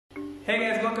Hey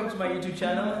guys, welcome to my YouTube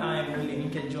channel. I'm William,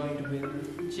 joined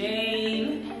with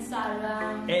Jane and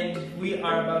Sarah. And we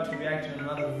are about to react to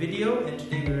another video. And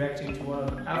today we're reacting to one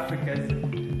of Africa's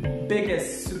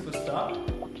biggest superstar,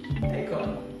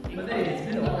 AKON. But hey, it's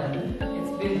been a while.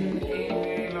 It's been a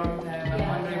very long time. I'm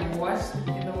wondering what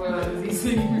in the world is he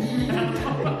singing now?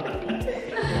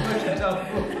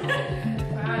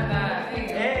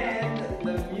 And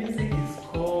the music is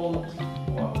called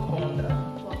Wakonda.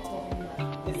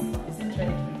 Is it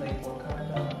trying to be like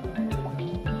Wakanda?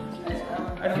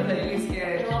 I feel like really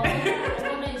scared.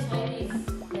 Wakonda is when it's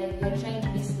like you're trying to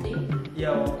be slick. yeah,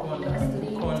 Wakonda.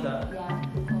 Wakonda. Yeah,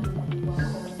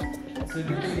 Wakonda. So do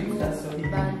you think that's what he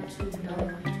Bantu.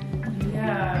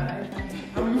 Yeah,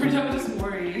 I'm just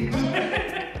worried.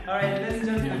 Alright, let's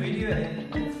jump to the video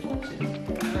and let's watch it.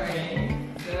 Alright,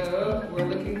 so we're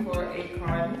looking for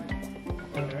AKON.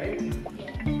 Alright?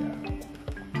 Yeah.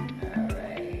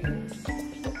 Alright.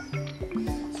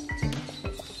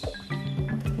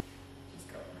 Let's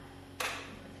go.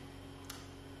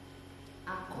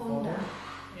 Akonda.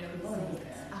 Yeah, let's see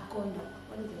there. Akonda.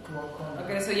 What is it called? Wakonda.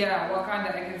 Okay, so yeah, Wakanda,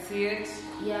 I can see it.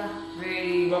 Yeah.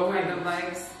 Very But wait. Wakanda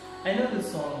vibes. I know the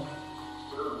song.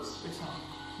 Which song?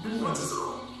 This one.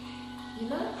 You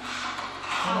know?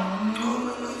 Ah.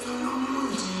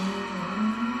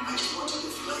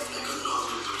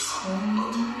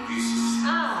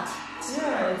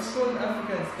 Yeah, it's called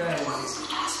African Skies.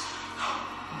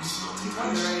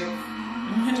 Alright.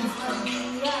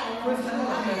 Yeah. What's that?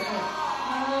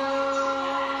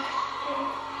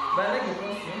 But I like the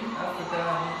costume, Africa.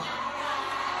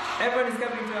 Everyone is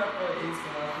coming to Africa is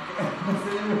from Africa. So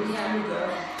they will choose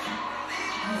that.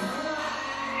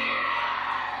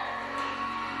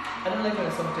 I don't like when a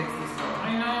song takes this long. I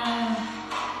know.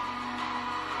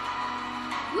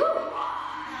 Woo.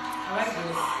 I like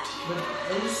this. But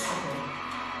it's okay.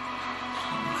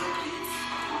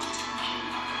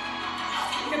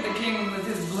 Look at the king with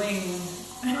his bling.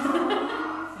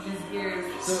 His ears.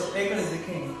 So AKON is the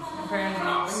king. Apparently,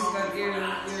 he's got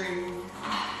earrings.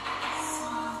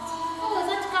 Oh,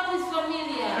 that cup is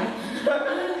familiar.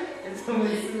 It's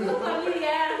only So true.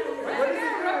 familiar. What is it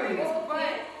rubbing doing? his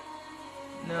butt?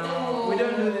 No, we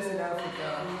don't do this in Africa.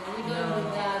 We don't do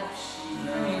that.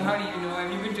 I mean, how do you know? Have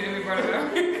you been to every part of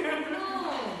Africa? No.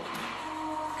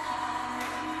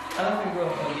 I don't think we're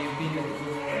all you've been like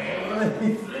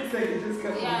it looks like it just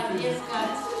comes Yeah, from yes, cut.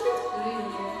 Really.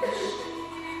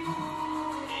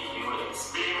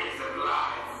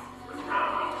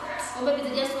 Oh, maybe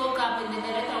they just woke up and the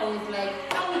director was like,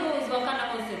 how we do is Wakanda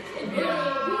concept. And do that.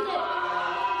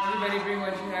 Everybody bring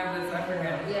what you have that's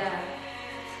African. Yeah.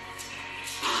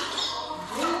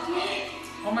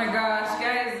 Oh my gosh,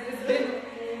 guys, it's been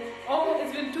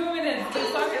 2 minutes. The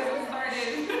song hasn't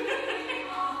started.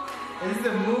 Is this a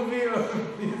movie or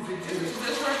music? It's a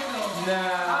short film.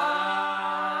 Nah.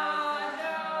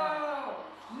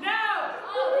 No!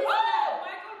 Oh,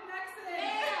 Michael Jackson!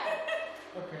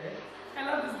 Yeah. Okay. I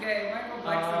love this guy. Michael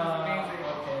Jackson is amazing.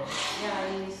 Okay. Yeah,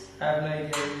 it is. I have no idea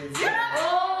what it is.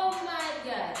 Oh my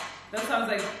god. That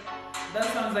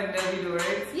sounds like Davido,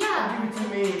 right? Yeah. Give it to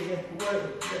me. What?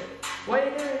 Why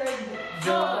you didn't like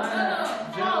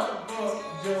Joanna?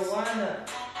 Joanna.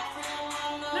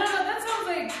 No, that sounds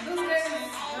like those guys.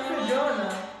 Joanna.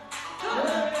 Oh,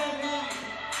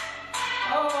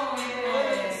 yeah.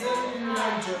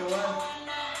 Joanna.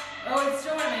 Oh, it's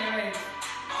Joanna, you're right.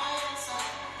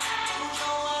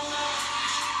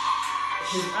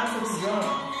 His answer to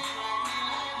Joanna.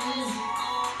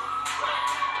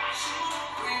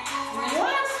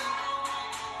 What?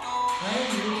 I'm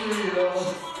literally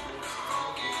lost.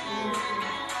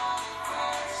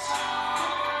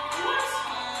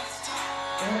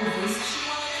 What is this?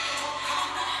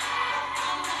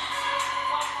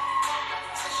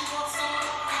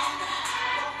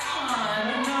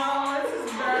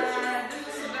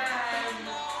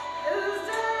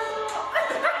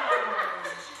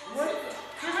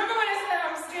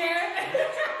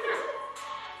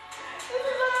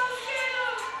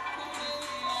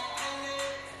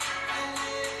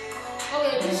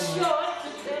 Okay, this short,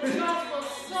 the short for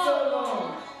so long.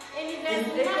 And it has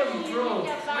It's taken nothing to bro.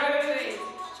 think about. Wait.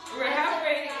 We're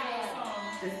halfway in the song.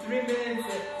 It's 3 minutes.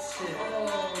 Shit. Oh.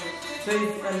 So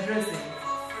it's undressing.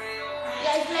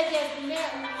 Yeah, it's like a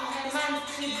man's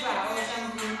stripper or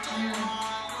something.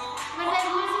 But there's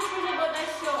nothing special about that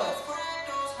short.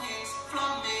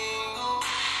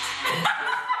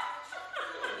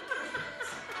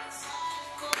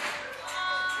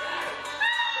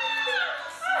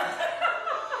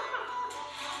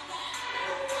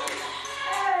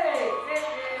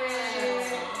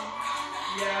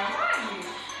 Yeah,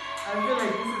 I feel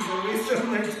like this is a waste of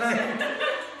my fine.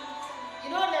 You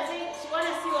know what they're saying? She wants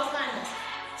to see Wakanda.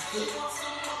 She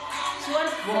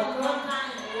wants to see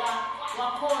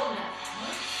Wakonda.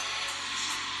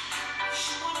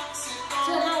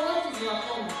 So now what is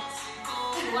Wakonda?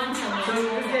 She wants So something.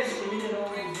 this guy is comedian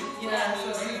always. Yeah, so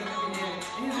he's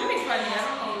really funny. I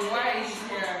don't know why he's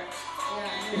here.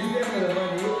 He's there for the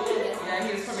money. Yeah,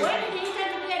 he's probably. When did he start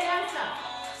to be a dancer?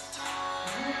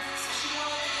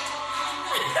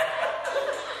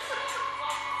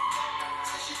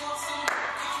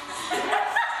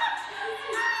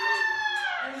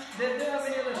 They don't have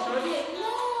any other shows. Okay,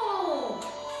 no. I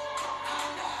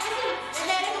think the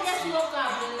director just woke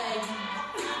up and like,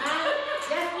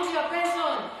 just put your pants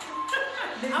on.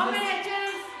 How many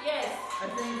chairs? Yes. I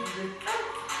think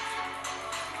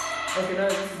okay, now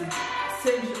this is the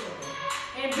same show.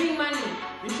 Okay. And bring money.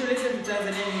 You should listen to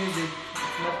Tanzanian music.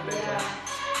 It's much better.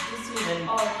 This is And the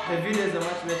videos are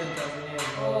much better in Tanzania as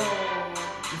well.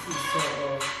 This is so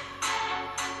old.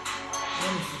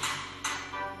 Let me see.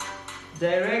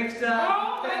 Director.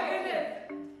 Oh my goodness!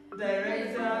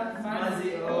 Director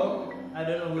Mazio. I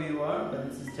don't know who you are, but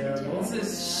this is terrible. This is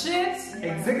shit.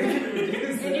 Executive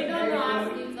producer. And you don't know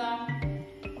Africa.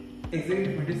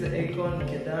 Executive producer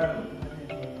AKON-WAKONDA.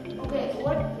 Okay,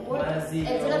 what Mazio.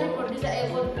 executive producer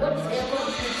Akon, what is Akon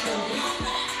producer?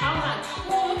 How much?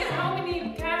 Oh, look at how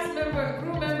many cast members,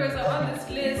 crew members are on this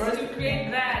list to create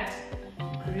that.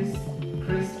 Chris.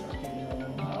 Okay, no.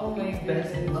 Oh my Best.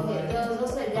 goodness. Okay, there was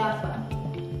also Jaffa.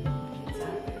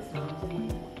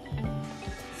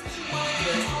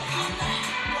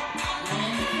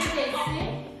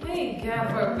 Hey,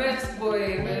 Gaffer, best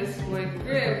boy,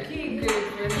 grip, key grip,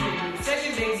 first AD,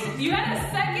 second AD. You had a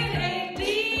second AD?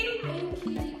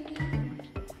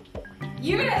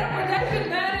 You had a production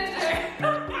manager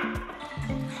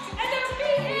and a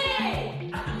PA.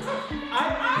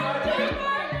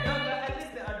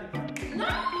 No,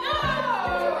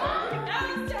 that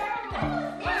was terrible.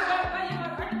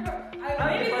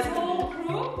 Maybe this whole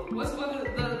crew was for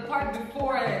the part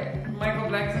before Michael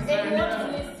Blackson's. Then what did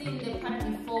we see in the part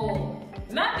before?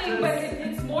 Nothing, but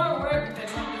it's more work than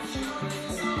what this is.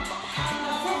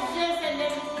 And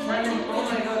then Oh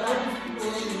my god, all these people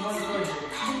working in one project.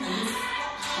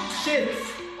 Shit!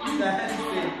 That's it.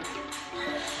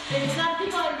 and some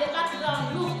people in the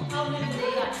background, look how many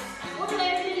they are. What do I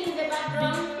see in the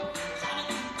background?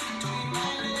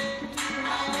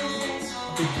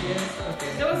 BTS?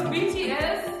 Okay. There was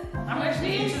BTS. I'm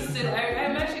actually interested.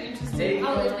 I'm actually interested.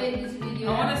 How they made this video.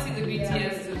 I want to see the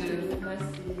BTS to do.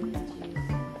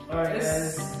 Alright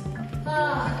guys,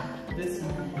 This this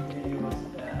video was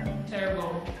bad.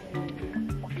 terrible,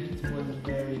 It was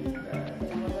very bad.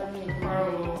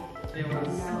 horrible. It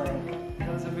was like, That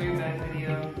was a very bad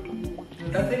video.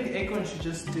 I think Akon should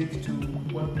just stick to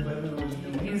whatever he was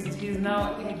doing. He's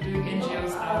now I think doing NGO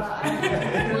stuff. I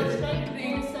was trying to do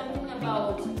something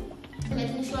about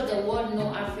making sure the world know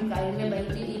Africa. I remember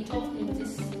he talked in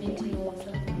this meeting or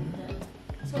something like that.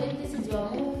 So if this is your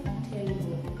move,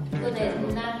 terrible. Because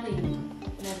there's nothing.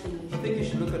 I think you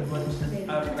should look at what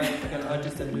African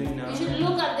artists are doing now. You should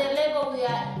look at the level we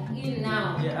are in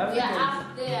now. Yeah, we are Africa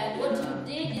up there. What you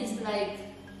did is like,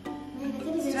 man, I can't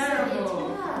even It's say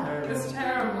terrible. it. Yeah. It's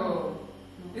terrible.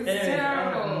 It's Anyway, I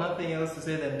have terrible. nothing else to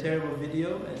say than terrible video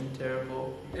and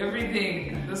terrible.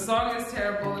 Everything. The song is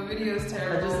terrible. The video is I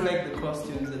terrible. just like the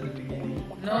costumes at the beginning.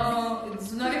 No,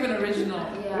 it's not even original.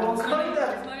 Yeah. It's not even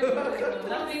original.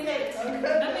 Nothing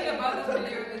about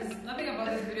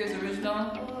this video is original.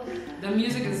 The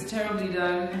music is terribly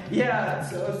done. Yeah,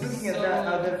 so I was looking at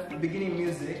that the beginning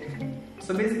music.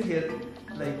 So basically,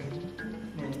 like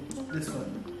this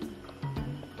one.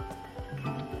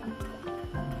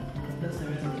 That's the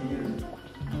music he used.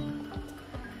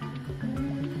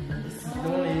 This is the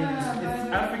one he used. It's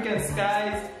African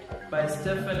Skies by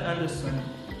Stephen Anderson.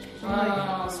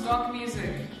 Wow, stock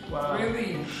music. Wow.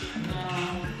 Really?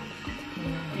 No.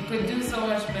 You could do so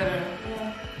much better.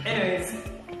 Anyways,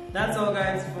 that's all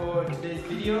guys for today's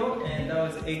video, and that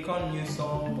was Akon new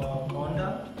song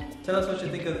WAKONDA. Tell us what you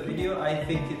think of the video. I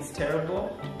think it's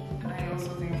terrible. I also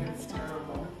think it's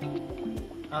terrible.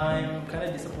 I'm kind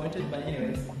of disappointed, but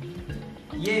anyways.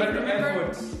 Yay But for remember,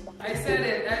 effort. I said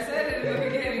it in the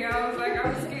beginning. I was like,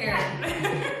 I'm scared.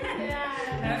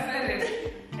 I said it.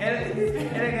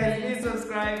 And guys, please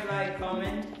subscribe, like,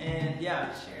 comment, and yeah,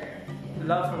 Share.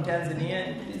 love from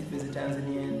Tanzania. Please visit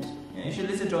Tanzania, and you should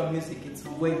listen to our music. It's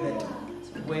way better. It's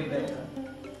way better.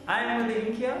 I'm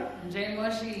living here. Jane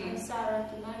Moshi. Sarah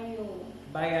Kimario.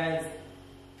 Bye guys.